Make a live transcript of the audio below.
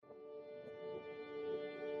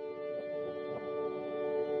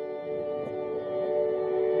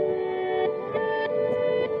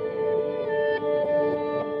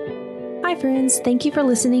Hi, friends. Thank you for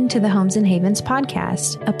listening to the Homes and Havens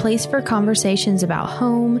podcast, a place for conversations about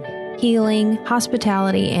home, healing,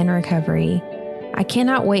 hospitality, and recovery. I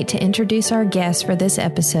cannot wait to introduce our guest for this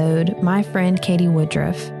episode, my friend Katie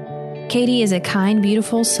Woodruff. Katie is a kind,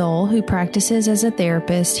 beautiful soul who practices as a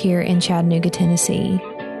therapist here in Chattanooga, Tennessee.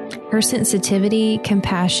 Her sensitivity,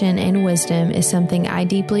 compassion, and wisdom is something I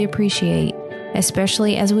deeply appreciate,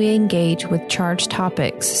 especially as we engage with charged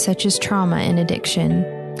topics such as trauma and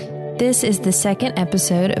addiction. This is the second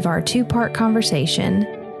episode of our two-part conversation.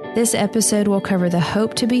 This episode will cover the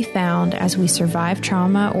hope to be found as we survive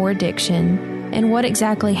trauma or addiction and what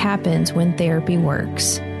exactly happens when therapy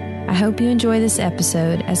works. I hope you enjoy this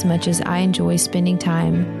episode as much as I enjoy spending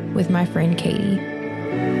time with my friend Katie.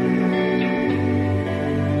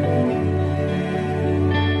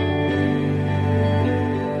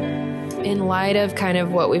 In light of kind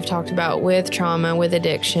of what we've talked about with trauma, with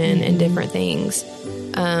addiction, and different things,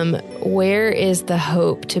 where is the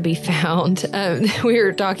hope to be found? We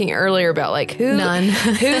were talking earlier about like who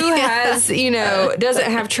has,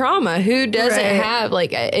 doesn't have trauma, who doesn't have,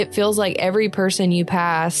 like, it feels like every person you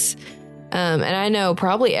pass, and I know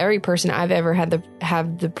probably every person I've ever had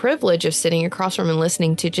have the privilege of sitting across from and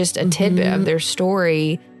listening to just a tidbit of their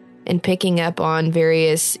story and picking up on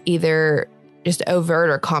various either just overt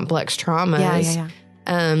or complex traumas.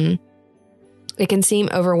 It can seem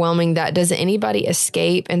overwhelming that does anybody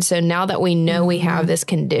escape? And so now that we know we have this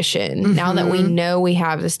condition, now that we know we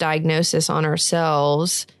have this diagnosis on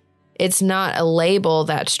ourselves, it's not a label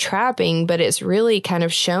that's trapping, but it's really kind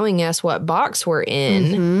of showing us what box we're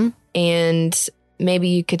in. And maybe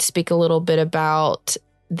you could speak a little bit about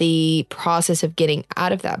the process of getting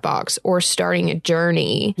out of that box or starting a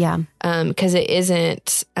journey. Because it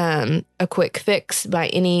isn't a quick fix by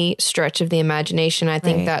any stretch of the imagination. I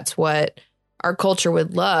think that's what our culture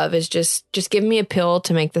would love, is just give me a pill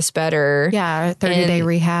to make this better. 30-day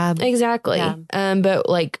rehab. Exactly. But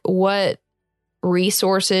like, what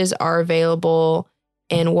resources are available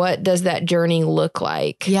and what does that journey look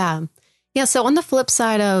like? So on the flip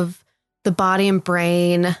side of the body and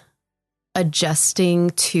brain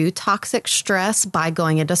adjusting to toxic stress by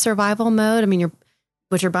going into survival mode, I mean,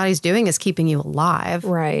 what your body's doing is keeping you alive.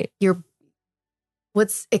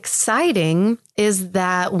 What's exciting is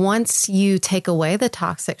that once you take away the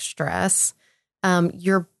toxic stress,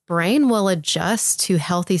 your brain will adjust to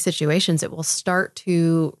healthy situations. It will start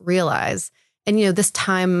to realize, and this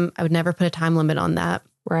time, I would never put a time limit on that.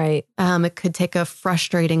 It could take a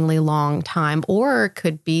frustratingly long time, or it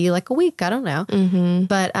could be like a week. I don't know.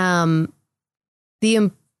 But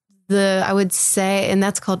the I would say, and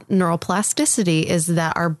that's called neuroplasticity, is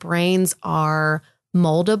that our brains are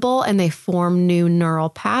moldable and they form new neural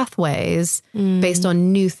pathways based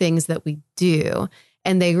on new things that we do.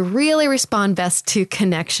 And they really respond best to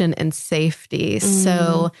connection and safety.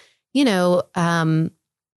 So,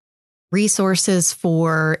 resources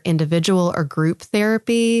for individual or group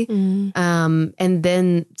therapy, and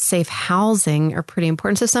then safe housing are pretty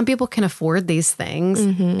important. So some people can afford these things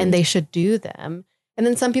and they should do them. And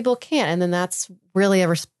then some people can't. And then that's really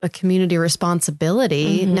a community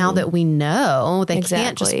responsibility. Now that we know they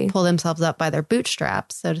can't just pull themselves up by their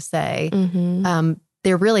bootstraps, so to say,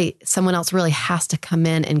 someone else really has to come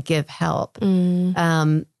in and give help.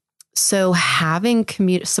 So having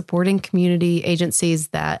supporting community agencies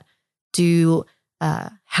that do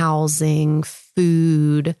housing,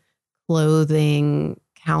 food, clothing,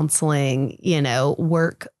 counseling,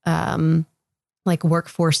 work, like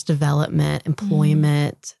workforce development,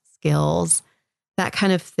 employment, skills, that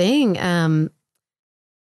kind of thing. I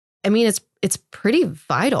mean, it's pretty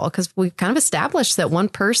vital because we've kind of established that one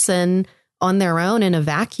person on their own in a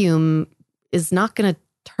vacuum is not going to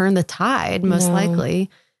turn the tide, most likely.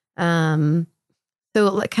 So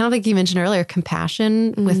kind of like you mentioned earlier,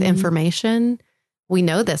 compassion with information. We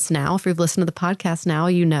know this now. If you've listened to the podcast now,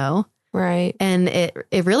 And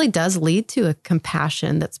it really does lead to a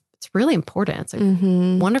compassion it's really important. It's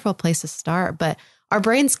a wonderful place to start. But our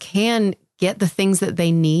brains can get the things that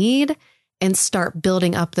they need and start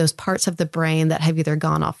building up those parts of the brain that have either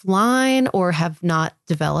gone offline or have not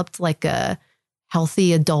developed like a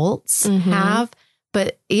healthy adults have.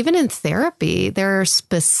 But even in therapy, there are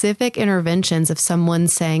specific interventions of someone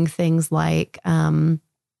saying things like, if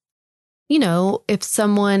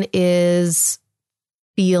someone is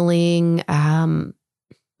feeling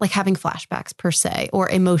like having flashbacks per se, or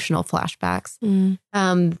emotional flashbacks,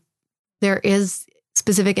 there is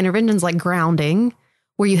specific interventions like grounding,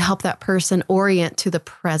 where you help that person orient to the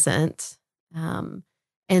present. And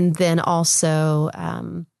then also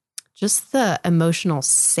just the emotional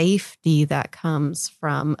safety that comes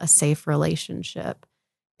from a safe relationship.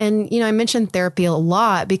 And, I mentioned therapy a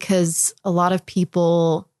lot because a lot of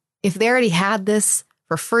people, if they already had this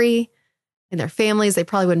for free in their families, they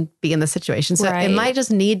probably wouldn't be in this situation. So it might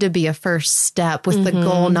just need to be a first step with the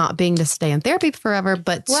goal not being to stay in therapy forever,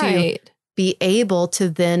 but to be able to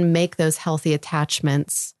then make those healthy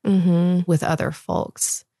attachments with other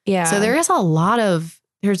folks. Yeah. So there's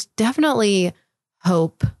definitely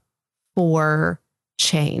hope for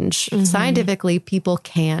change. Scientifically, people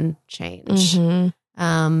can change.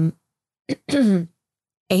 And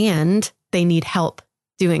they need help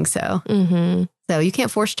doing so. So you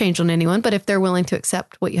can't force change on anyone, but if they're willing to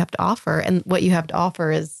accept what you have to offer and what you have to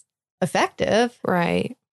offer is effective,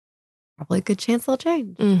 right, probably a good chance they'll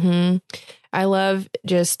change. I love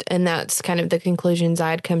and that's kind of the conclusions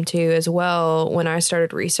I'd come to as well when I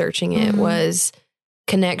started researching it was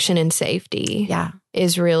connection and safety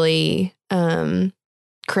is really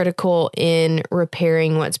critical in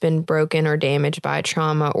repairing what's been broken or damaged by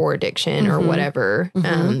trauma or addiction or whatever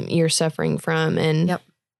you're suffering from.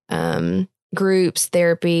 And groups,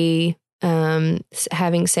 therapy,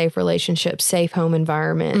 having safe relationships, safe home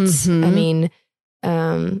environments. I mean,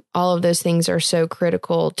 all of those things are so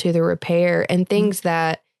critical to the repair and things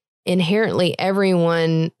that inherently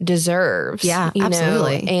everyone deserves. Yeah,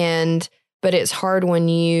 absolutely. But it's hard when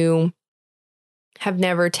you have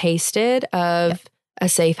never tasted of a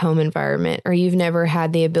safe home environment or you've never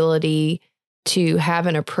had the ability to have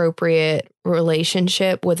an appropriate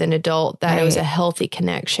relationship with an adult that was a healthy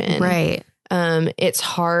connection. Right. It's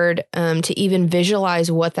hard to even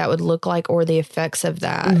visualize what that would look like or the effects of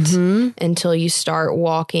that until you start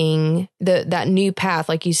walking that new path,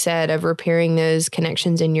 like you said, of repairing those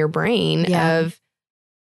connections in your brain of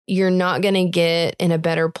you're not going to get in a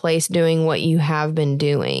better place doing what you have been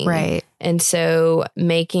doing. Right. And so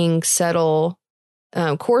making subtle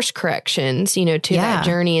course corrections, to that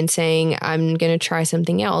journey and saying, I'm going to try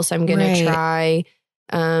something else. I'm going to try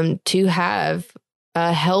to have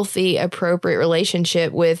a healthy, appropriate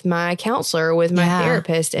relationship with my counselor, with my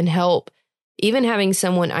therapist, and help, even having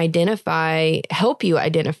someone help you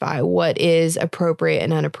identify what is appropriate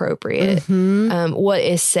and inappropriate, what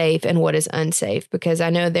is safe and what is unsafe. Because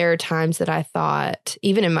I know there are times that I thought,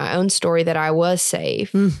 even in my own story, that I was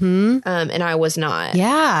safe and I was not.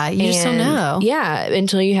 Yeah, you just don't know. Yeah,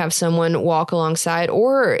 until you have someone walk alongside,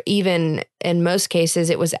 or even in most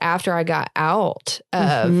cases, it was after I got out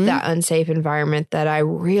of that unsafe environment that I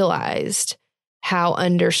realized how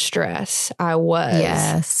under stress I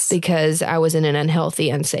was because I was in an unhealthy,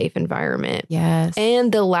 unsafe environment. Yes.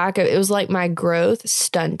 And the lack of, it was like my growth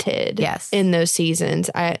stunted in those seasons.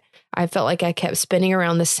 I felt like I kept spinning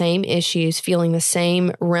around the same issues, feeling the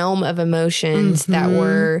same realm of emotions that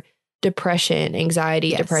were depression,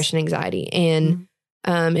 anxiety. And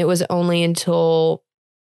it was only until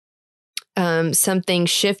something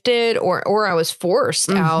shifted or I was forced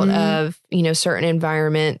out of, certain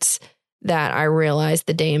environments that I realized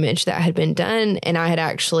the damage that had been done, and I had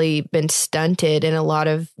actually been stunted in a lot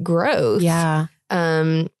of growth. Yeah.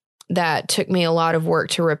 That took me a lot of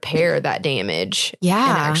work to repair that damage. Yeah.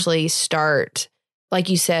 And actually start, like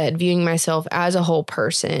you said, viewing myself as a whole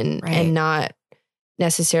person and not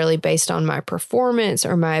necessarily based on my performance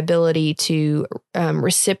or my ability to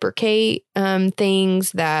reciprocate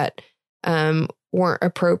things that weren't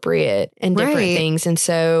appropriate and different things. And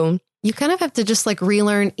so you kind of have to just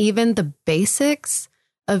relearn even the basics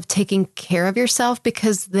of taking care of yourself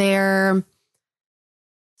because they're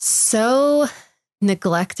so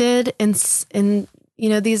neglected in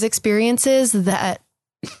these experiences that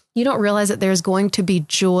you don't realize that there's going to be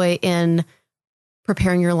joy in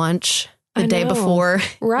preparing your lunch the day before.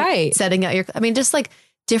 Right. Setting out just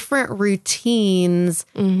different routines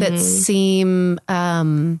that seem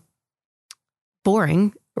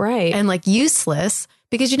boring. Right. And useless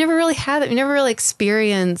because you never really had it. You never really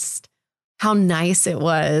experienced how nice it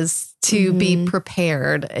was to be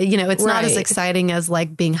prepared. It's not as exciting as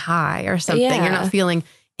being high or something. Yeah. You're not feeling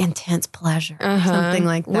intense pleasure or something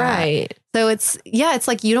like that. Right. So it's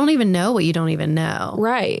you don't even know what you don't even know.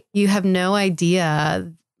 Right. You have no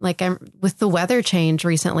idea. With the weather change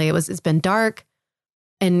recently, it's been dark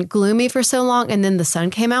and gloomy for so long. And then the sun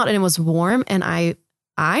came out and it was warm. And I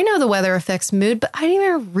know the weather affects mood, but I didn't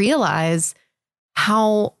even realize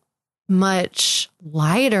how much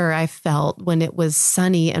lighter I felt when it was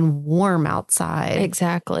sunny and warm outside.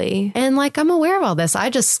 Exactly. And I'm aware of all this. I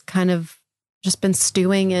just kind of been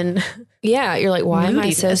stewing in. Yeah. You're like, why am I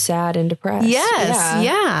so sad and depressed? Yes.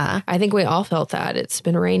 Yeah. I think we all felt that. It's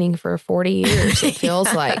been raining for 40 years. It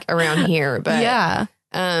feels like around here, but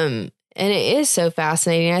and it is so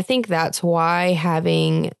fascinating. I think that's why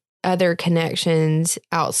having other connections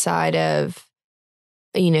outside of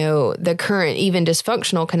the current even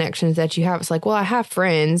dysfunctional connections that you have. It's like, well, I have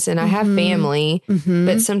friends and I have family,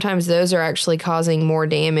 but sometimes those are actually causing more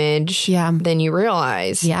damage than you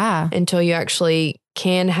realize. Yeah. Until you actually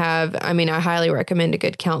can have, I highly recommend a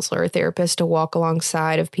good counselor or therapist to walk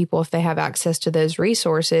alongside of people if they have access to those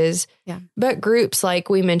resources. Yeah. But groups like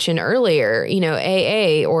we mentioned earlier,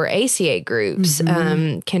 AA or ACA groups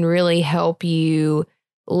can really help you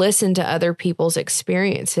listen to other people's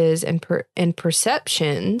experiences and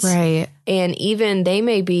perceptions. Right. And even they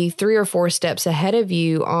may be 3 or 4 steps ahead of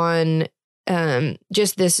you on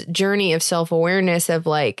just this journey of self-awareness of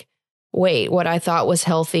like, wait, what I thought was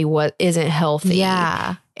healthy, what isn't healthy.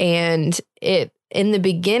 Yeah. And in the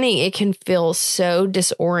beginning, it can feel so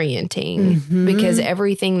disorienting because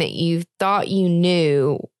everything that you thought you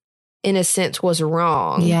knew in a sense was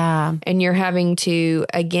wrong. Yeah. And you're having to,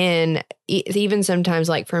 again, even sometimes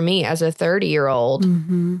like for me as a 30-year-old,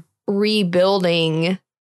 rebuilding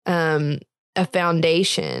a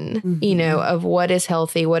foundation, of what is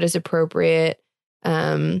healthy, what is appropriate,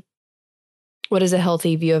 what is a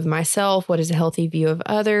healthy view of myself, what is a healthy view of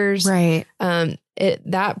others. Right.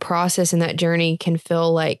 That process and that journey can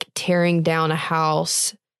feel like tearing down a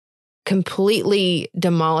house, completely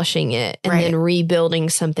demolishing it and then rebuilding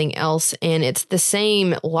something else. And it's the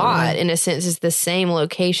same lot in a sense, it's the same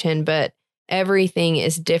location, but everything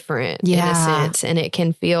is different in a sense. And it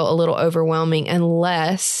can feel a little overwhelming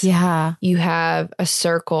unless you have a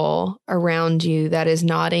circle around you that is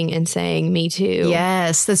nodding and saying, me too.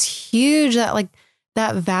 Yes. That's huge. That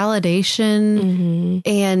validation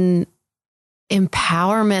and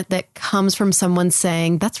empowerment that comes from someone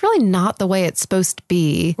saying that's really not the way it's supposed to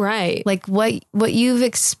be. Right. Like what you've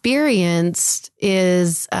experienced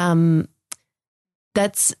is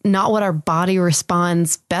that's not what our body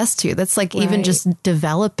responds best to. That's like even just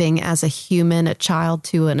developing as a human, a child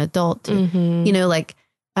to an adult, someone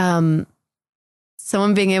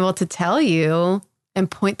being able to tell you and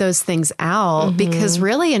point those things out because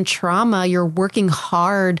really in trauma, you're working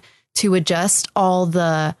hard to adjust all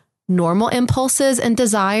the normal impulses and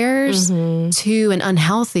desires to an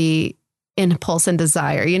unhealthy impulse and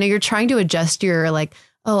desire. You're trying to adjust your like,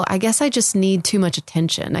 oh, I guess I just need too much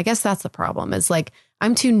attention. I guess that's the problem. It's like,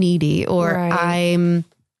 I'm too needy or I'm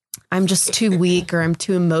just too weak or I'm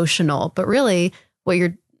too emotional. But really what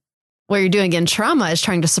you're doing in trauma is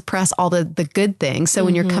trying to suppress all the good things. So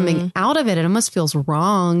when you're coming out of it, it almost feels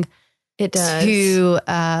wrong. It does. To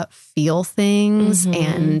feel things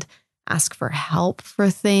and ask for help for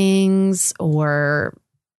things or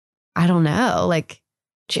I don't know, like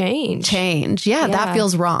change. Yeah. That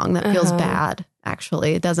feels wrong. That feels bad.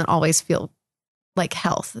 Actually, it doesn't always feel like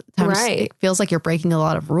health. It feels like you're breaking a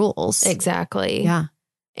lot of rules. Exactly. Yeah.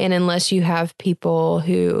 And unless you have people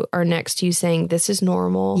who are next to you saying this is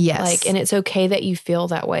normal, and it's okay that you feel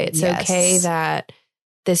that way. It's okay that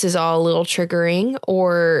this is all a little triggering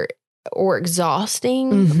or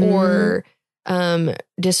exhausting or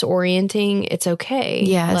disorienting. It's okay.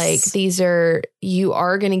 Yes. Like you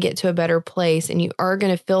are going to get to a better place and you are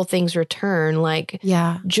going to feel things return like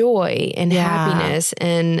joy and happiness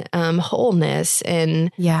and wholeness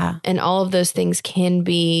and all of those things can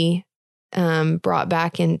be brought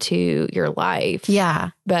back into your life.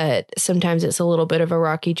 Yeah. But sometimes it's a little bit of a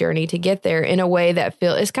rocky journey to get there in a way that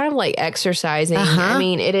it's kind of like exercising. I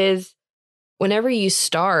mean, it is. Whenever you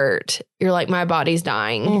start, you're like, my body's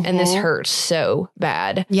dying and this hurts so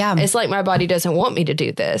bad. Yeah. It's like my body doesn't want me to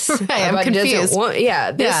do this. I'm confused.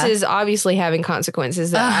 This is obviously having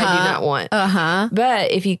consequences that I do not want.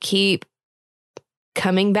 But if you keep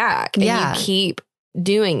coming back and you keep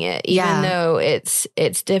doing it, even though it's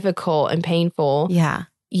difficult and painful,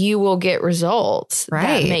 you will get results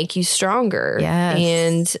that make you stronger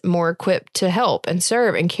and more equipped to help and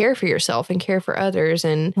serve and care for yourself and care for others.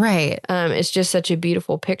 And it's just such a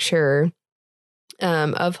beautiful picture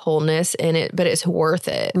of wholeness but it's worth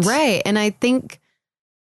it. Right. And I think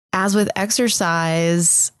as with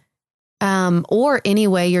exercise, or any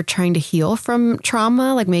way you're trying to heal from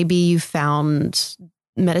trauma, like maybe you found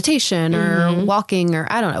meditation or walking or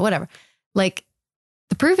I don't know, whatever, like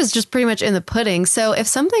the proof is just pretty much in the pudding. So if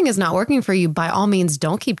something is not working for you, by all means,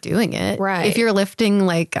 don't keep doing it. Right. If you're lifting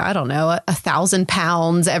like, I don't know, 1,000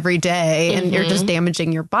 pounds every day and you're just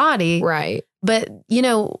damaging your body. Right. But,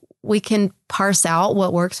 we can parse out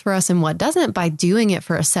what works for us and what doesn't by doing it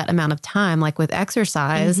for a set amount of time. Like with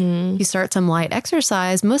exercise, you start some light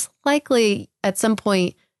exercise, most likely at some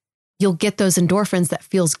point you'll get those endorphins that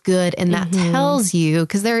feels good. And that tells you,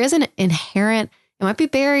 because there is an inherent, it might be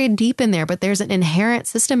buried deep in there, but there's an inherent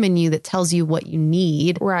system in you that tells you what you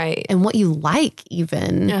need. Right. And what you like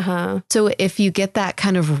even. So if you get that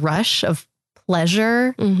kind of rush of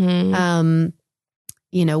pleasure, you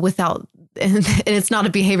know, without, and it's not a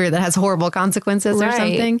behavior that has horrible consequences or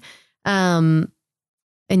something.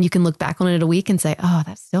 And you can look back on it a week and say, oh,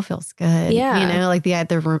 that still feels good. Yeah. You know, like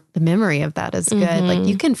the memory of that is good. Like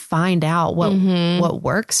you can find out what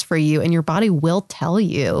works for you, and your body will tell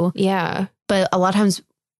you. Yeah. But a lot of times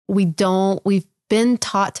we've been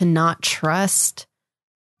taught to not trust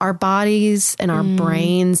our bodies and our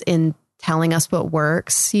brains in telling us what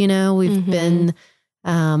works. You know, we've been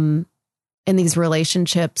in these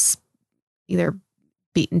relationships either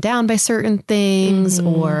beaten down by certain things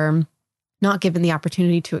or not given the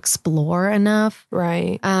opportunity to explore enough.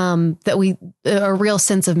 Right. That a real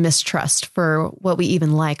sense of mistrust for what we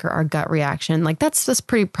even like or our gut reaction. Like that's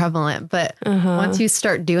pretty prevalent. But once you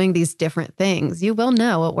start doing these different things, you will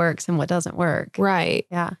know what works and what doesn't work. Right.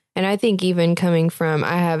 Yeah. And I think even coming from,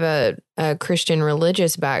 I have a Christian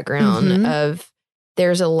religious background of,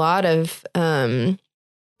 there's a lot of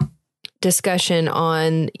discussion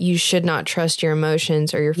on you should not trust your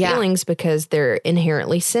emotions or your feelings because they're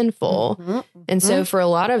inherently sinful. And so for a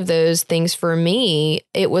lot of those things, for me,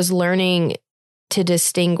 it was learning to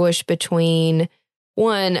distinguish between,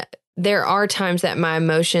 one, there are times that my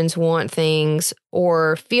emotions want things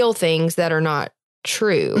or feel things that are not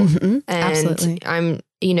true. And Absolutely.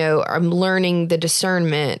 I'm learning the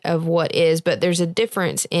discernment of what is, but there's a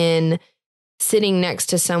difference in sitting next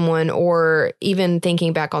to someone or even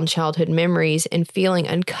thinking back on childhood memories and feeling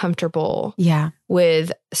uncomfortable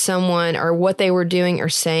with someone or what they were doing or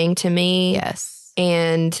saying to me. Yes.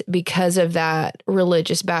 And because of that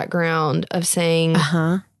religious background of saying,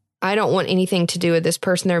 I don't want anything to do with this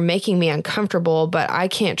person. They're making me uncomfortable, but I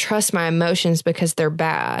can't trust my emotions because they're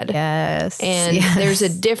bad. Yes. And there's a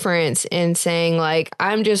difference in saying, like,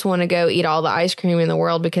 I just want to go eat all the ice cream in the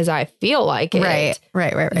world because I feel like it.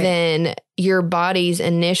 Right. Then your body's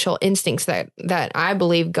initial instincts that I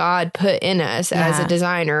believe God put in us as a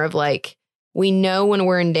designer of, like, we know when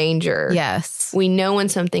we're in danger. Yes. We know when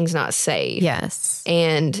something's not safe. Yes.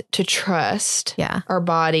 And to trust our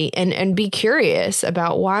body and be curious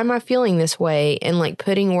about, why am I feeling this way? And like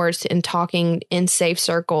putting words and talking in safe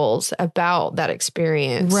circles about that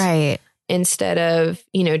experience. Right. Instead of,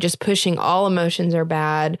 just pushing all emotions are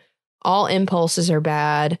bad, all impulses are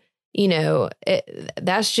bad.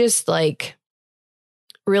 That's just like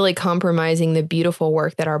really compromising the beautiful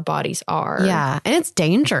work that our bodies are. Yeah. And it's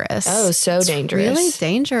dangerous. Oh, so dangerous. Really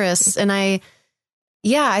dangerous. And I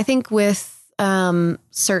think with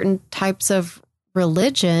certain types of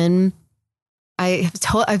religion,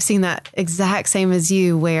 I've seen that exact same as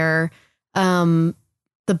you, where the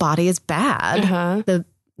body is bad.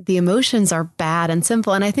 The emotions are bad and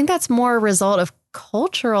sinful. And I think that's more a result of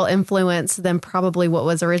cultural influence than probably what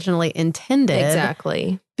was originally intended.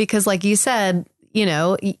 Exactly. Because like you said,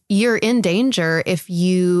 you're in danger if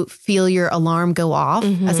you feel your alarm go off,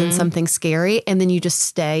 as in something scary, and then you just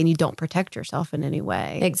stay and you don't protect yourself in any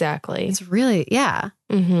way. Exactly. It's really,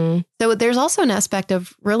 So there's also an aspect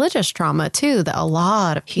of religious trauma too, that a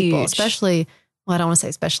lot of people, especially, well, I don't want to say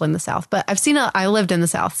especially in the South, but I lived in the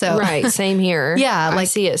South. So right. Same here. I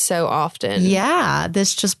see it so often. Yeah.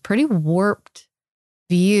 This just pretty warped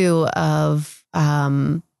view of,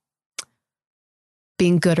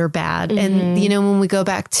 being good or bad. And, when we go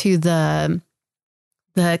back to the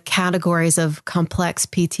categories of complex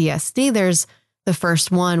PTSD, there's the first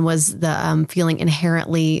one was the feeling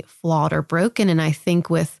inherently flawed or broken. And I think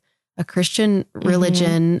with a Christian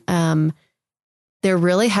religion, there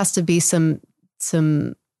really has to be some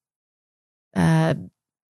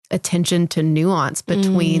attention to nuance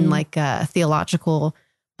between like a theological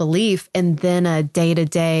belief and then a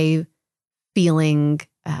day-to-day feeling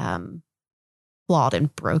flawed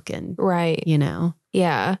and broken. Right.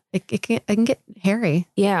 Yeah. It can get hairy.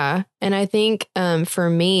 Yeah. And I think for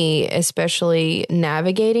me, especially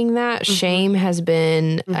navigating that, shame has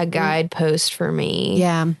been a guidepost for me.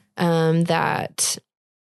 Yeah. That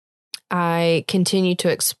I continue to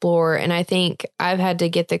explore. And I think I've had to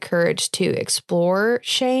get the courage to explore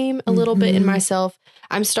shame a little bit in myself.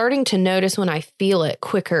 I'm starting to notice when I feel it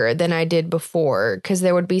quicker than I did before, because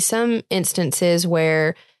there would be some instances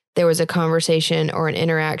where there was a conversation or an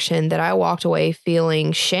interaction that I walked away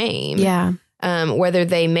feeling shame. Yeah. Whether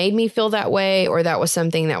they made me feel that way or that was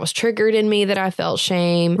something that was triggered in me that I felt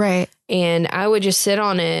shame. Right. And I would just sit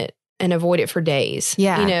on it and avoid it for days.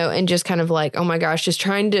 Yeah. And just kind of like, oh my gosh, just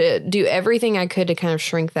trying to do everything I could to kind of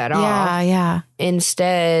shrink that off. Yeah.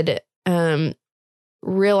 Instead,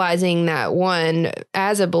 realizing that, one,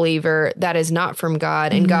 as a believer, that is not from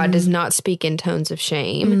God, and God does not speak in tones of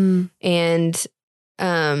shame. And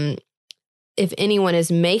if anyone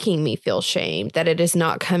is making me feel shame, that it is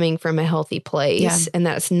not coming from a healthy place, and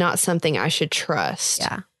that's not something I should trust.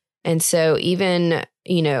 Yeah. And so even,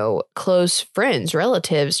 close friends,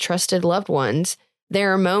 relatives, trusted loved ones,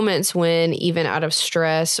 there are moments when even out of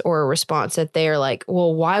stress or a response that they're like,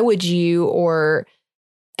 well, why would you,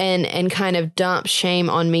 and kind of dump shame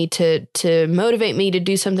on me to motivate me to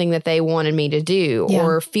do something that they wanted me to do,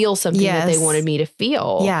 or feel something that they wanted me to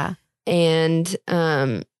feel. Yeah. And,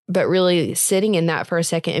 but really sitting in that for a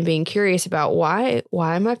second and being curious about why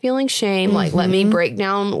am I feeling shame? Like, let me break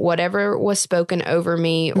down whatever was spoken over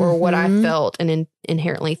me or what I felt and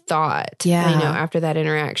inherently thought, after that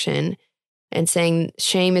interaction, and saying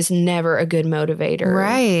shame is never a good motivator.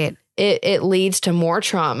 Right. It leads to more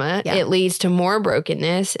trauma. Yeah. It leads to more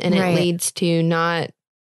brokenness, and it leads to not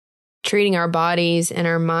treating our bodies and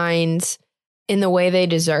our minds in the way they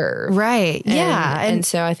deserve. Right. And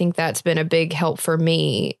so I think that's been a big help for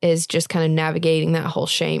me, is just kind of navigating that whole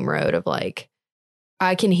shame road of like,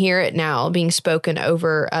 I can hear it now being spoken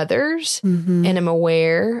over others, and I'm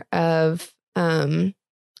aware of the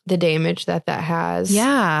damage that has.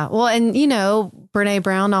 Yeah. Well, and Brene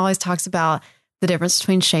Brown always talks about the difference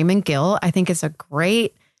between shame and guilt. I think it's a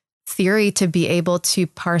great theory to be able to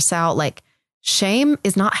parse out, like, shame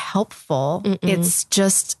is not helpful. It's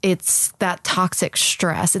that toxic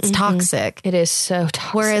stress. It's toxic. It is so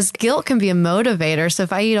toxic. Whereas guilt can be a motivator. So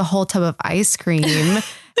if I eat a whole tub of ice cream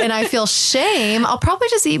and I feel shame, I'll probably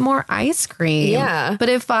just eat more ice cream. Yeah. But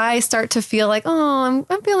if I start to feel like, oh,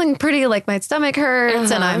 I'm feeling pretty, like my stomach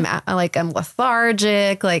hurts and I'm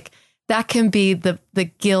lethargic, like that can be the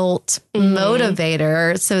guilt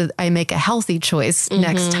motivator. So I make a healthy choice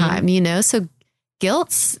next time, So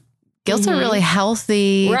guilt's a really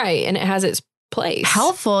healthy. Right. And it has its place.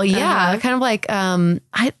 Helpful. Yeah. Kind of like,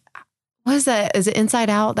 what is that? Is it Inside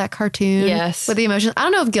Out, that cartoon? Yes. With the emotions. I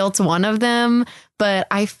don't know if guilt's one of them, but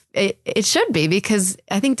it should be, because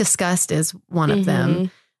I think disgust is one of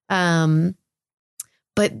them.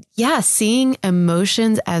 But yeah, seeing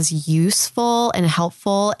emotions as useful and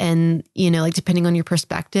helpful and, like depending on your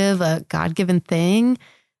perspective, a God-given thing,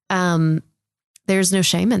 there's no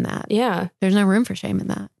shame in that. Yeah. There's no room for shame in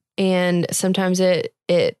that. And sometimes it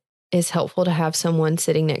is helpful to have someone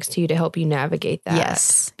sitting next to you to help you navigate that.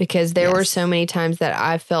 Yes. Because there were so many times that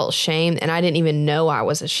I felt shame and I didn't even know I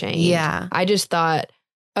was ashamed. Yeah. I just thought,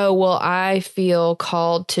 oh, well, I feel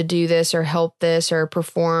called to do this or help this or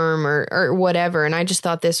perform or whatever. And I just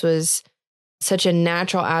thought this was such a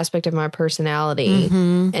natural aspect of my personality.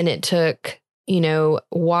 And it took,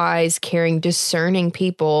 wise, caring, discerning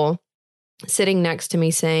people sitting next to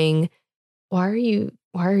me saying, why are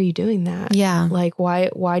you doing that? Yeah. Like,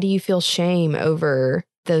 why do you feel shame over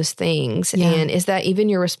those things? Yeah. And is that even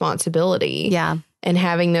your responsibility? Yeah. And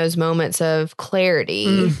having those moments of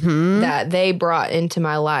clarity that they brought into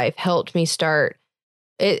my life helped me start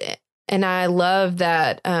it. And I love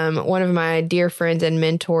that one of my dear friends and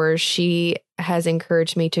mentors, she has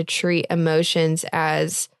encouraged me to treat emotions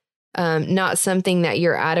as not something that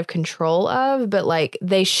you're out of control of, but like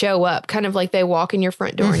they show up, kind of like they walk in your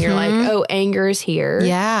front door and you're like, oh, anger is here.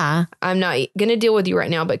 Yeah. I'm not going to deal with you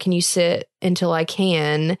right now, but can you sit until I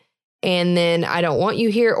can? And then I don't want you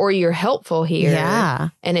here, or you're helpful here. Yeah.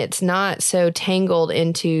 And it's not so tangled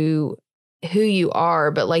into who you are,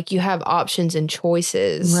 but like you have options and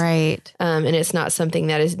choices. Right. And it's not something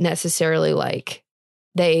that is necessarily like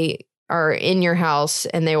they are in your house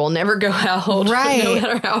and they will never go out. Right. No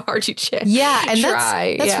matter how hard you try. Yeah. And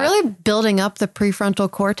that's really building up the prefrontal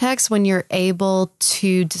cortex when you're able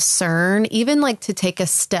to discern, even like to take a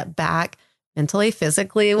step back mentally,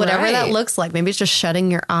 physically, whatever that looks like. Maybe it's just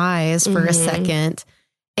shutting your eyes for a second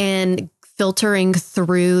and filtering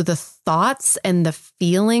through the thoughts and the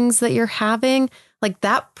feelings that you're having. Like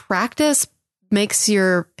that practice makes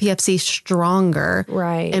your PFC stronger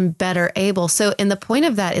and better able. So, and the point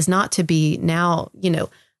of that is not to be now,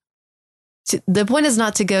 the point is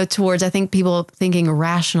not to go towards, I think people thinking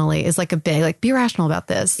rationally is like a big, like be rational about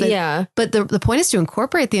this. But the point is to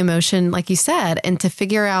incorporate the emotion, like you said, and to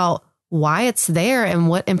figure out why it's there and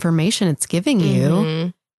what information it's giving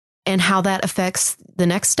you and how that affects the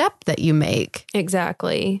next step that you make.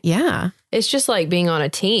 Exactly. Yeah. It's just like being on a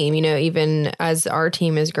team, even as our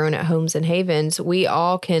team has grown at Homes and Havens, we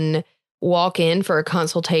all can walk in for a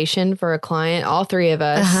consultation for a client, all three of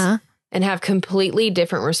us, and have completely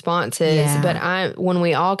different responses. Yeah. But when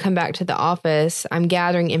we all come back to the office, I'm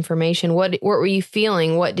gathering information. What were you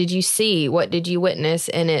feeling? What did you see? What did you witness?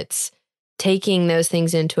 And it's taking those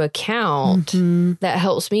things into account that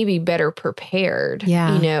helps me be better prepared,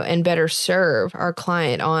 and better serve our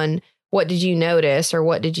client on what did you notice or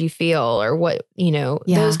what did you feel or what,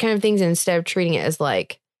 those kind of things, instead of treating it as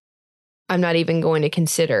like, I'm not even going to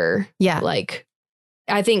consider. Yeah. Like,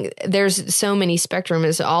 I think there's so many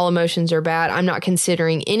spectrums. All emotions are bad. I'm not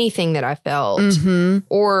considering anything that I felt,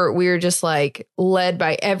 or we're just like led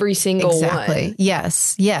by every single one.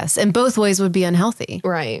 Yes. Yes. And both ways would be unhealthy.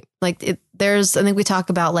 Right. Like I think we talk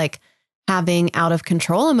about like having out of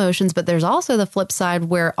control emotions, but there's also the flip side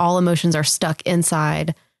where all emotions are stuck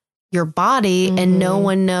inside your body and no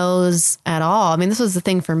one knows at all. I mean, this was the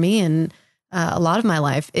thing for me and a lot of my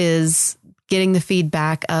life is getting the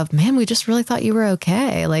feedback of, man, we just really thought you were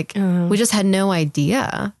okay. Like we just had no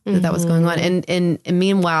idea that was going on. And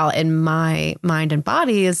meanwhile, in my mind and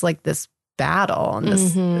body is like this battle and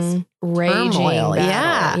this raging turmoil. battle.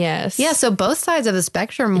 Yeah. Yes. Yeah. So both sides of the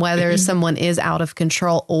spectrum, whether someone is out of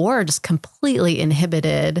control or just completely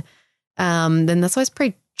inhibited, then that's why it's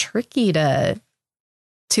pretty tricky to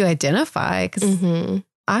identify, because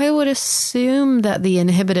I would assume that the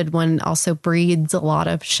inhibited one also breeds a lot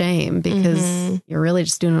of shame because you're really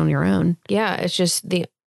just doing it on your own. Yeah. It's just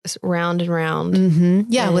it's round and round.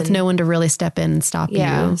 Yeah. And with no one to really step in and stop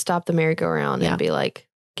you. Stop the merry-go-round and be like,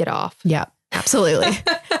 get off. Yeah, absolutely.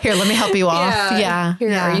 Here, let me help you off. Yeah.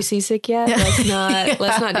 Here, are you seasick yet?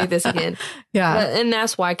 Let's not do this again. Yeah. And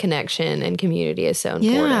that's why connection and community is so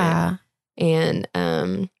important. Yeah. And,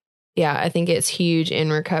 I think it's huge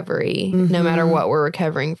in recovery, no matter what we're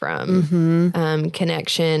recovering from.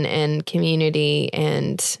 Connection and community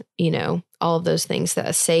and, all of those things.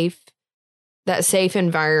 That safe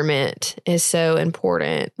environment is so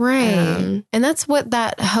important. Right. And that's what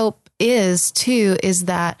that hope is too, is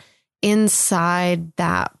that inside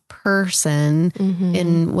that person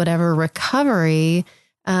in whatever recovery,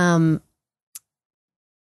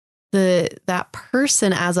 that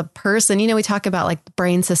person as a person, we talk about like the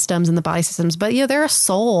brain systems and the body systems, but they're a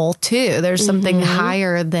soul too. There's something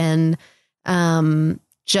higher than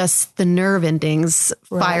just the nerve endings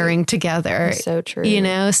firing together. That's so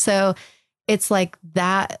true. So it's like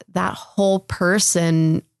that whole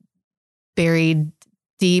person buried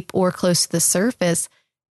deep or close to the surface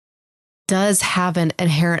does have an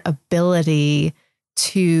inherent ability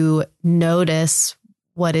to notice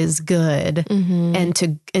what is good and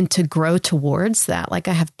to grow towards that. Like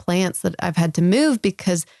I have plants that I've had to move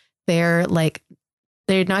because they're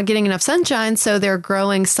not getting enough sunshine. So they're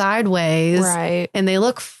growing sideways and they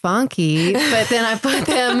look funky, but then I put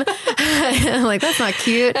them I'm like, that's not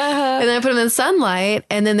cute. And then I put them in sunlight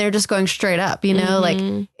and then they're just going straight up,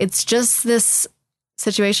 like it's just this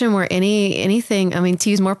situation where anything, I mean, to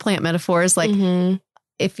use more plant metaphors, like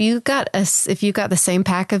if you got the same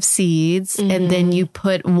pack of seeds and then you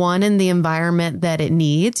put one in the environment that it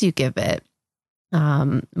needs, you give it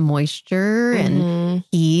moisture and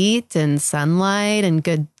heat and sunlight and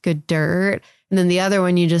good dirt. And then the other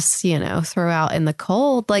one you just, throw out in the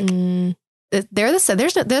cold, like they're the same.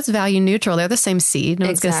 That's value neutral. They're the same seed. No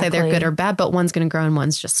one's going to say they're good or bad, but one's going to grow and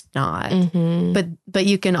one's just not. But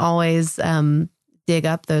you can always, dig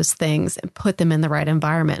up those things and put them in the right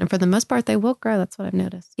environment. And for the most part, they will grow. That's what I've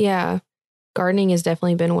noticed. Yeah. Gardening has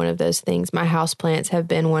definitely been one of those things. My houseplants have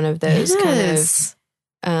been one of those kind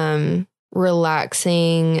of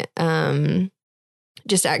relaxing,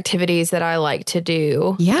 just activities that I like to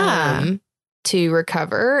do. Yeah. To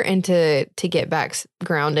recover and to get back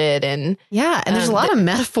grounded. And and there's a lot of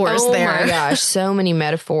metaphors there. Oh my gosh. So many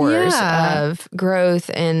metaphors of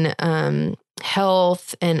growth and,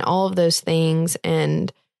 health and all of those things.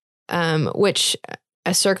 And, which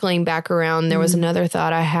circling back around, there was another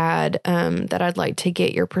thought I had, that I'd like to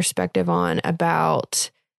get your perspective on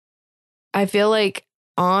about, I feel like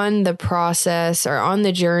on the process or on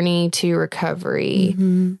the journey to recovery,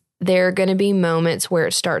 there are going to be moments where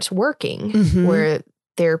it starts working, where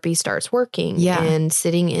therapy starts working and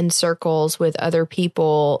sitting in circles with other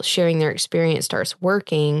people, sharing their experience starts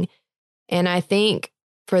working. And I think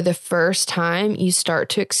for the first time, you start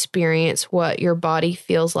to experience what your body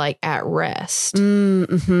feels like at rest.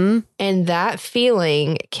 And that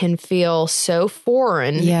feeling can feel so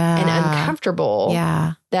foreign and uncomfortable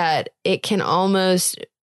that it can almost,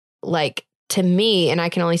 like, to me, and I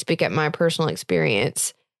can only speak at my personal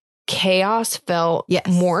experience, chaos felt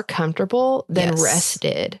more comfortable than rest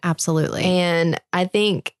did. Absolutely. And I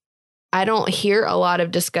think I don't hear a lot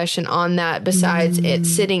of discussion on that besides it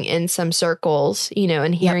sitting in some circles,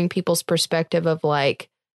 and hearing people's perspective of like,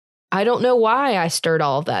 I don't know why I stirred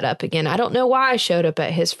all of that up again. I don't know why I showed up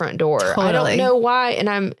at his front door. Totally. I don't know why.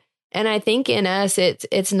 And I think in us,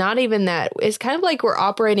 it's not even that. It's kind of like we're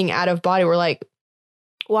operating out of body. We're like,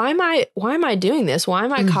 why am I doing this? Why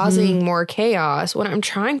am I causing more chaos when I'm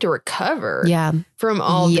trying to recover from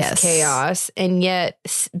all this chaos? And yet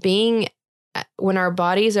when our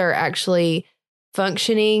bodies are actually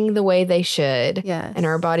functioning the way they should, and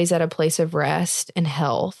our body's at a place of rest and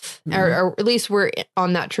health, or at least we're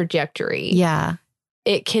on that trajectory. Yeah.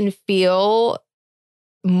 It can feel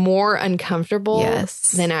more uncomfortable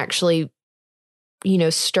than actually,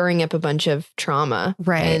 stirring up a bunch of trauma.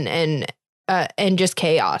 Right. And just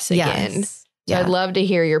chaos again. So I'd love to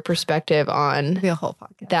hear your perspective on a whole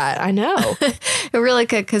podcast. That. I know. It really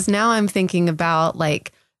could. Cause now I'm thinking about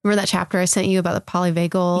remember that chapter I sent you about the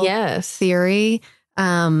polyvagal theory?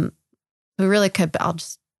 We really could, but I'll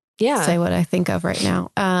just say what I think of right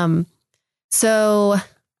now. I've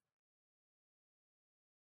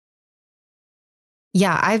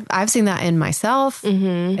seen that in myself.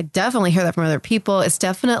 I definitely hear that from other people. It's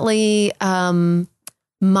definitely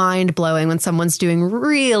mind blowing when someone's doing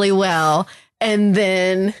really well and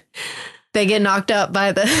then they get knocked up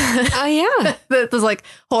by this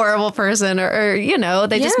horrible person or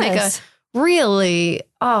they just make a really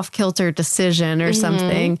off kilter decision or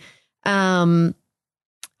something. I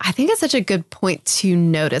think it's such a good point to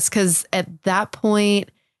notice because at that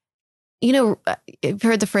point, you've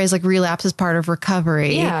heard the phrase relapse is part of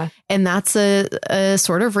recovery. Yeah. And that's a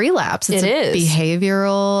sort of relapse. It's a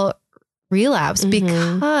behavioral relapse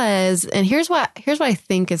because, and here's what I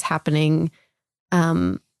think is happening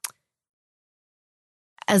as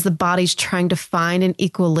the body's trying to find an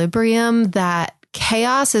equilibrium, that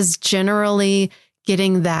chaos is generally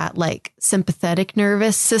getting that sympathetic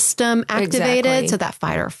nervous system activated. Exactly. So that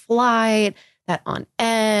fight or flight, that on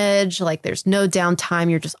edge, there's no downtime.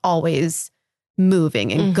 You're just always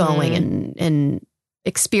moving and going and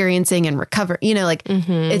experiencing and recovering,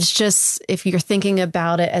 it's just, if you're thinking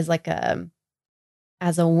about it as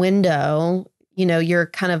as a window, you're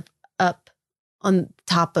kind of up on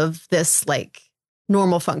top of this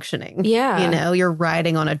normal functioning. Yeah. You're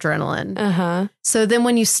riding on adrenaline. So then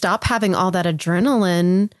when you stop having all that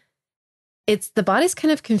adrenaline, it's the body's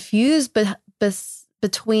kind of confused, but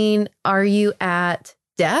between, are you at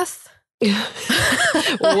death?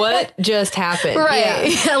 What just happened? Right.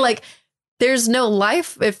 Yeah. There's no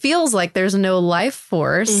life. It feels like there's no life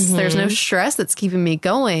force. There's no stress that's keeping me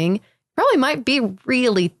going. Probably might be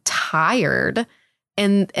really tired.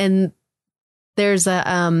 And there's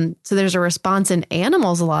a response in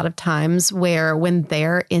animals a lot of times where when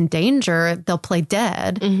they're in danger, they'll play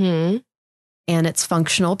dead. And it's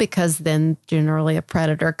functional because then generally a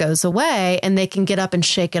predator goes away and they can get up and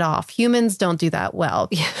shake it off. Humans don't do that well.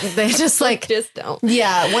 Yeah. They just just don't.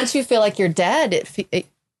 Yeah. Once you feel like you're dead,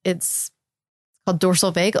 it's called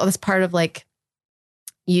dorsal vagal. It's part of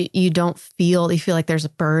you feel like there's a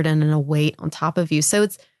burden and a weight on top of you. So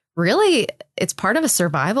it's part of a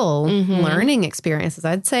survival learning experiences.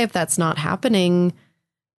 I'd say if that's not happening,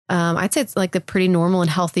 I'd say it's a pretty normal and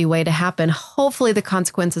healthy way to happen. Hopefully the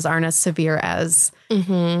consequences aren't as severe as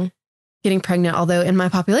getting pregnant. Although in my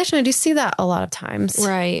population, I do see that a lot of times.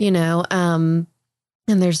 Right. And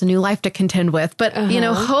there's a new life to contend with, but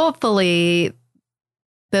hopefully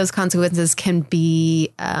those consequences can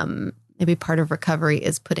be, maybe part of recovery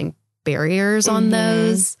is putting barriers on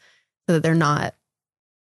those so that they're not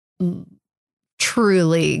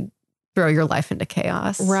truly throw your life into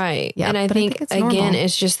chaos. Right. Yeah. And I think again,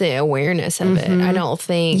 it's just the awareness of it. I don't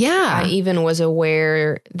think I even was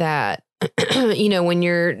aware that, when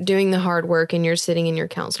you're doing the hard work and you're sitting in your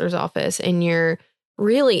counselor's office and you're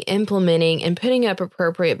really implementing and putting up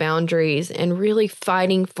appropriate boundaries and really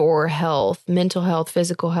fighting for health, mental health,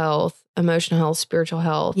 physical health, emotional health, spiritual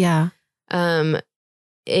health. Yeah.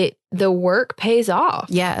 The work pays off.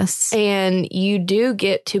 Yes. And you do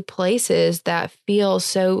get to places that feel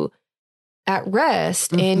so at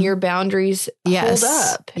rest and your boundaries hold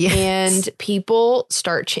up and people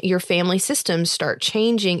your family systems start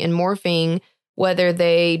changing and morphing, whether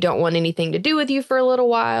they don't want anything to do with you for a little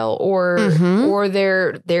while or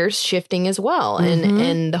they're shifting as well.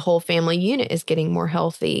 And the whole family unit is getting more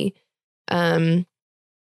healthy.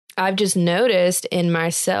 I've just noticed in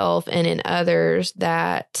myself and in others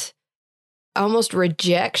that almost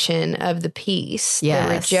rejection of the peace, the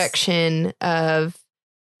rejection of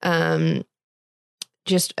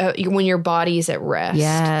just when your body's at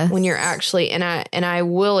rest, when you're actually, and I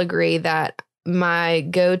will agree that my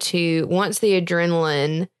go-to, once the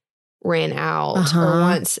adrenaline ran out or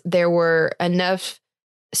once there were enough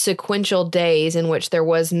sequential days in which there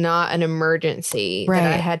was not an emergency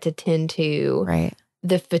that I had to tend to,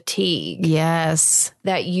 the fatigue Yes.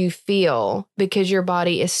 that you feel because your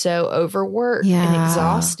body is so overworked and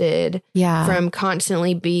exhausted from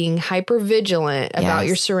constantly being hyper vigilant about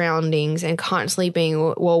your surroundings and constantly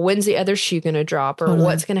being, well, when's the other shoe going to drop or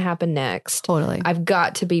what's going to happen next? I've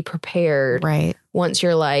got to be prepared. Right. Once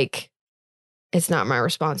you're like, it's not my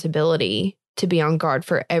responsibility to be on guard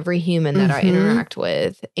for every human that I interact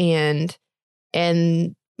with. And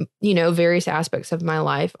you know, various aspects of my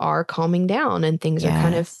life are calming down and things are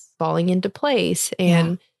kind of falling into place.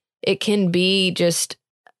 And it can be just,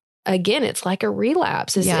 again, it's like a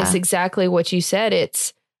relapse. It's exactly what you said.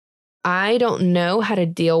 It's, I don't know how to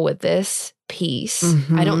deal with this piece.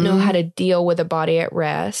 I don't know how to deal with a body at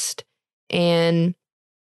rest. And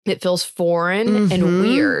it feels foreign and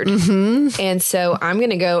weird. And so I'm going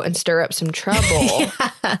to go and stir up some trouble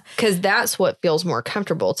because that's what feels more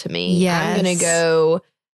comfortable to me. I'm going to go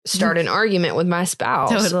start an argument with my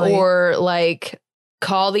spouse or like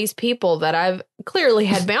call these people that I've clearly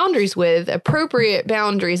had boundaries with, appropriate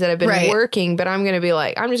boundaries that have been working, but I'm going to be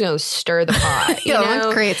like, I'm just going to stir the pot, you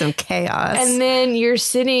know, create some chaos. And then you're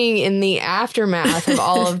sitting in the aftermath of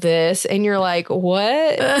all of this and you're like,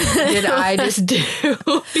 what did I just do?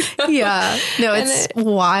 No, it's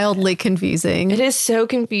wildly confusing. It is so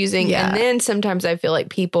confusing. And then sometimes I feel like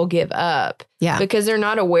people give up. Because they're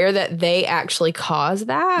not aware that they actually cause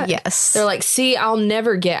that. They're like, see, I'll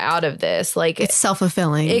never get out of this. Like, it's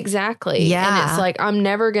self-fulfilling. Exactly. And it's like, I'm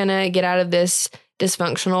never going to get out of this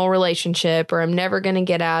dysfunctional relationship, or I'm never going to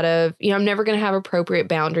get out of, you know, I'm never going to have appropriate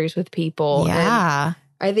boundaries with people. And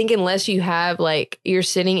I think unless you have like, you're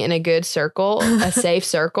sitting in a good circle, a safe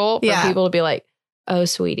circle for people to be like, oh,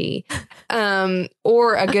 sweetie,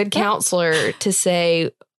 or a good counselor to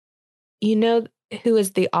say, you know, who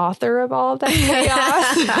is the author of all of that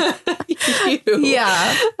chaos?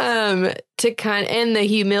 You. To kind of, and the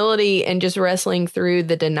humility and just wrestling through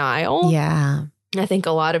the denial. I think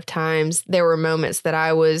a lot of times there were moments that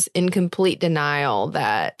I was in complete denial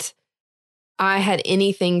that I had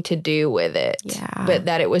anything to do with it, but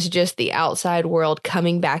that it was just the outside world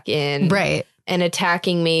coming back in and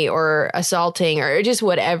attacking me or assaulting or just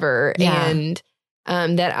whatever. And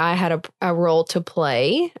that I had a role to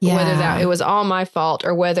play, whether that it was all my fault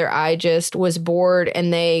or whether I just was bored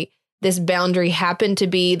and this boundary happened to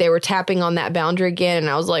be, they were tapping on that boundary again. And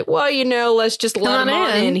I was like, well, you know, let's just let them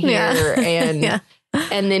on in here. And,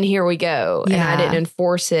 and then here we go. And I didn't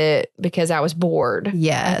enforce it because I was bored.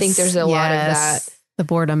 I think there's a lot of that. The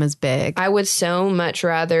boredom is big. I would so much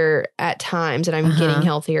rather at times, and I'm getting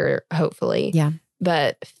healthier, hopefully.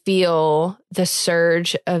 But feel the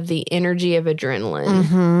surge of the energy of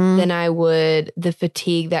adrenaline than I would the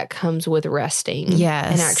fatigue that comes with resting.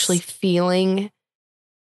 And actually feeling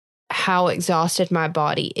how exhausted my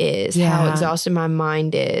body is, how exhausted my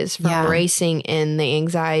mind is from racing and the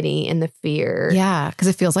anxiety and the fear. Because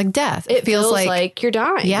it feels like death. It feels like you're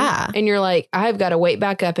dying. And you're like, I've got to wake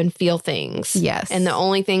back up and feel things. And the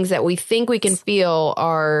only things that we think we can feel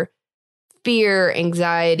are fear,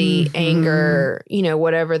 anxiety, anger, you know,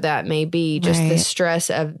 whatever that may be, just the stress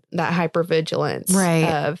of that hypervigilance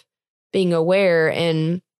of being aware.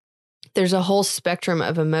 And there's a whole spectrum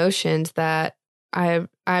of emotions that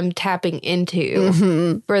I'm tapping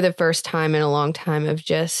into for the first time in a long time of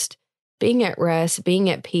just being at rest, being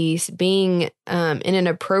at peace, being in an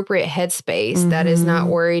appropriate headspace that is not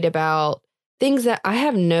worried about things that I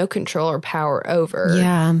have no control or power over.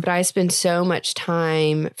 But I spend so much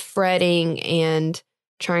time fretting and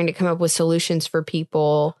trying to come up with solutions for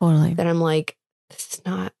people that I'm like, this is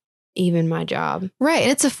not even my job.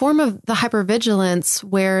 And it's a form of the hypervigilance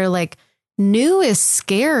where like new is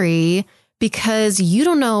scary because you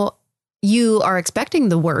don't know, you are expecting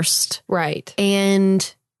the worst.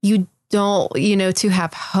 And you don't, you know, to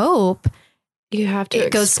have hope. You have to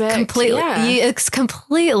it goes completely, it's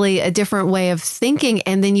completely a different way of thinking.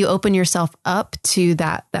 And then you open yourself up to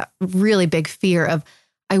that really big fear of,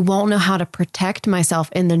 I won't know how to protect myself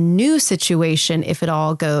in the new situation if it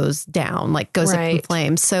all goes down, like goes up in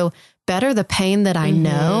flames. So better the pain that I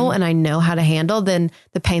know and I know how to handle than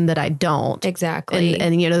the pain that I don't.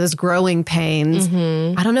 And you know, those growing pains.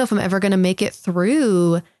 I don't know if I'm ever going to make it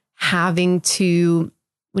through having to,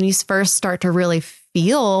 when you first start to really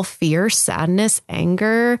feel fear, sadness,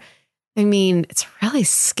 anger. I mean, it's really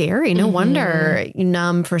scary. No wonder you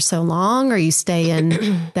numb for so long or you stay in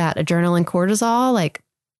that adrenaline cortisol. Like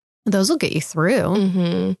those will get you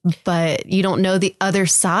through, but you don't know the other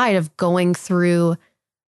side of going through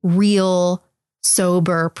real,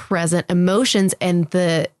 sober, present emotions and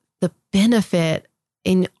the benefit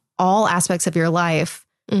in all aspects of your life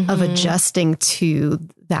of adjusting to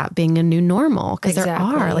that being a new normal. Because there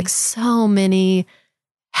are like so many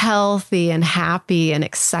healthy and happy and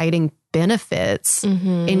exciting benefits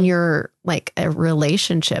in your like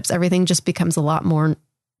relationships. Everything just becomes a lot more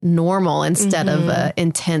normal instead of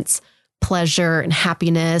intense pleasure and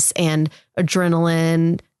happiness and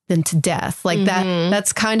adrenaline than to death. Like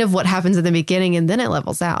that's kind of what happens in the beginning, and then it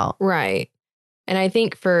levels out. Right. And I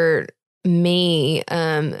think for me,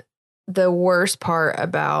 the worst part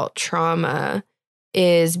about trauma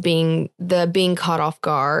is being caught off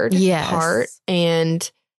guard part,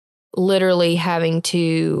 and literally having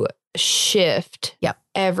to shift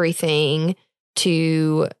everything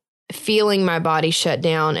to feeling my body shut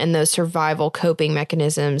down, and those survival coping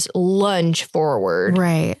mechanisms lunge forward.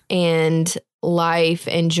 Right. And life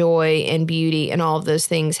and joy and beauty and all of those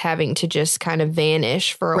things having to just kind of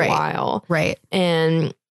vanish for a while. Right.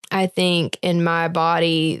 And I think in my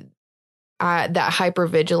body, that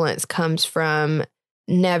hypervigilance comes from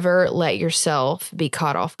never let yourself be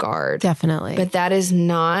caught off guard. Definitely. But that is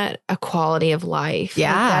not a quality of life.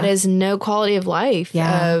 Yeah. Like, that is no quality of life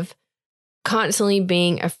of constantly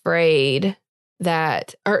being afraid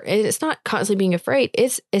that, or it's not constantly being afraid.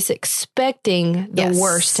 It's expecting the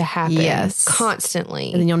worst to happen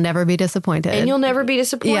constantly. And then you'll never be disappointed.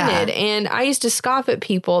 Yeah. And I used to scoff at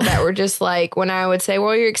people that were just like, when I would say,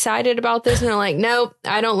 well, you're excited about this. And they're like, nope,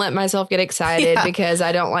 I don't let myself get excited because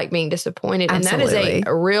I don't like being disappointed. Absolutely. And that is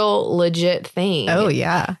a real legit thing. Oh,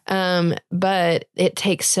 yeah. But it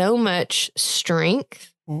takes so much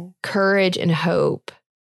strength, courage, and hope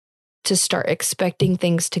to start expecting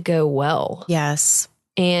things to go well. Yes.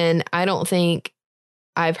 And I don't think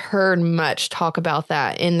I've heard much talk about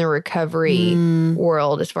that in the recovery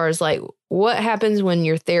world, as far as like what happens when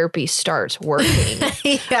your therapy starts working.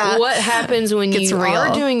 What happens when you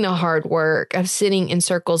are doing the hard work of sitting in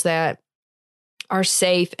circles that are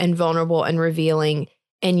safe and vulnerable and revealing,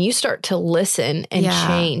 and you start to listen and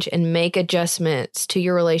change and make adjustments to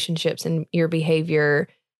your relationships and your behavior.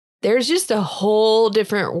 There's just a whole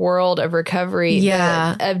different world of recovery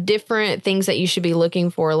of different things that you should be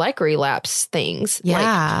looking for, like relapse things.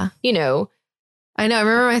 Yeah. Like, you know. I know. I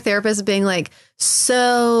remember my therapist being like,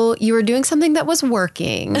 so you were doing something that was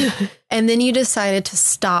working and then you decided to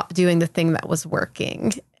stop doing the thing that was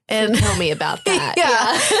working. And so tell me about that.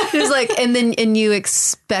 It was like, and you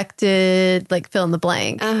expected like fill in the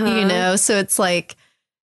blank, you know? So it's like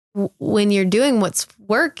when you're doing what's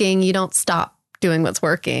working, you don't stop doing what's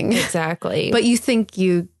working. Exactly. But you think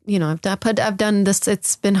I've done this.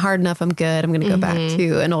 It's been hard enough. I'm good. I'm going to go back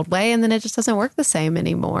to an old way. And then it just doesn't work the same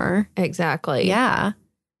anymore. Exactly. Yeah.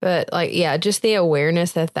 But like, just the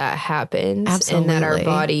awareness that happens. Absolutely. And that our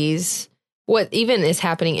bodies, what even is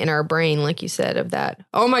happening in our brain, like you said, of that,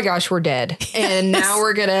 oh my gosh, we're dead. And now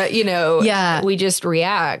we're going to, we just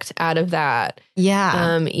react out of that.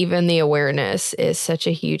 Yeah. Even the awareness is such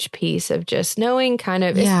a huge piece of just knowing kind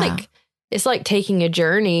of, it's like taking a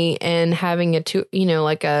journey and having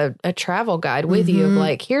like a travel guide with you of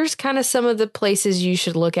like, here's kind of some of the places you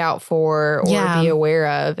should look out for or be aware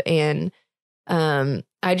of. And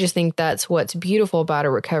I just think that's what's beautiful about a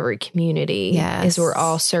recovery community is we're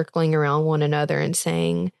all circling around one another and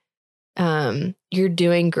saying, you're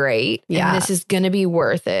doing great. And this is going to be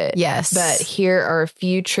worth it. Yes. But here are a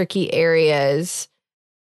few tricky areas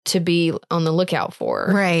to be on the lookout for.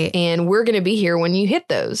 Right. And we're going to be here when you hit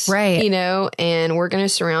those. Right. And we're going to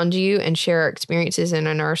surround you and share our experiences and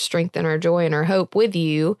our strength and our joy and our hope with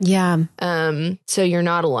you. Yeah. So you're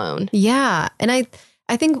not alone. Yeah. And I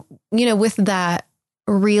think, with that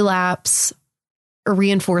relapse,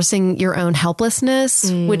 reinforcing your own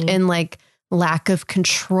helplessness, which and like lack of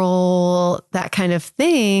control, that kind of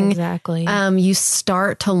thing. Exactly. You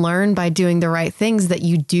start to learn by doing the right things that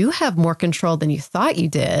you do have more control than you thought you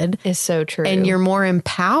did. It's so true. And you're more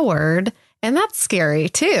empowered. And that's scary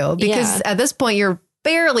too, because at this point you're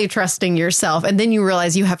barely trusting yourself. And then you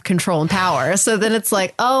realize you have control and power. So then it's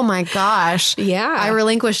like, oh my gosh. Yeah. I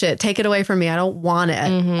relinquish it. Take it away from me. I don't want it.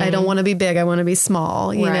 I don't want to be big. I want to be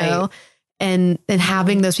small, you know? And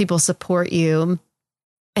having those people support you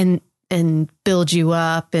and build you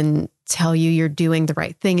up and tell you you're doing the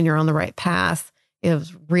right thing and you're on the right path. It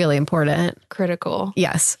was really important. Critical.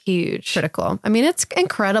 Yes. Huge. Critical. I mean, it's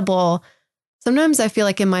incredible. Sometimes I feel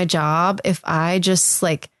like in my job, if I just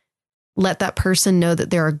like let that person know that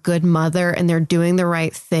they're a good mother and they're doing the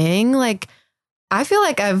right thing, like I feel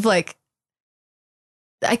like I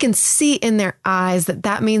can see in their eyes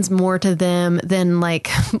that means more to them than like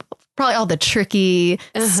probably all the tricky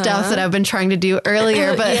stuff that I've been trying to do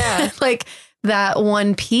earlier. But like that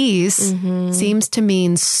one piece seems to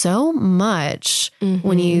mean so much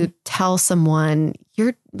when you tell someone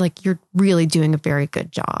you're really doing a very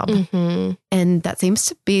good job. And that seems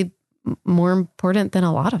to be more important than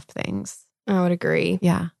a lot of things. I would agree.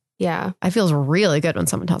 Yeah. Yeah. I feels really good when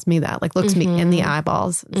someone tells me that, like looks me in the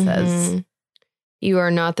eyeballs and says, you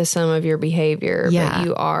are not the sum of your behavior, but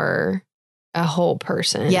you are a whole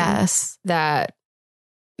person. Yes. That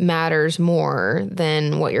matters more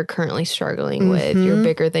than what you're currently struggling with. You're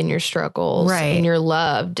bigger than your struggles. Right. And you're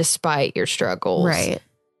loved despite your struggles. Right.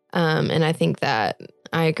 And I think that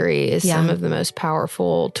I agree is some of the most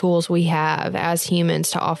powerful tools we have as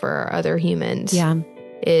humans to offer our other humans. Yeah.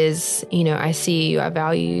 Is, I see you, I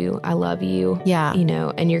value you, I love you. Yeah.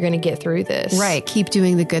 And you're going to get through this. Right. Keep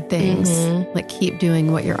doing the good things. Like keep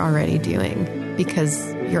doing what you're already doing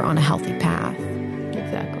because you're on a healthy path.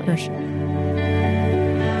 Exactly. For sure.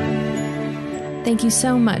 Thank you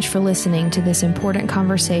so much for listening to this important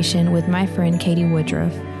conversation with my friend Katie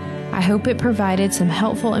Woodruff. I hope it provided some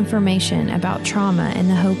helpful information about trauma and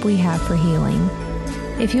the hope we have for healing.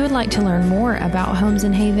 If you would like to learn more about Homes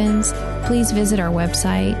and Havens, please visit our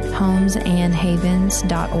website,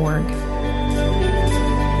 homesandhavens.org.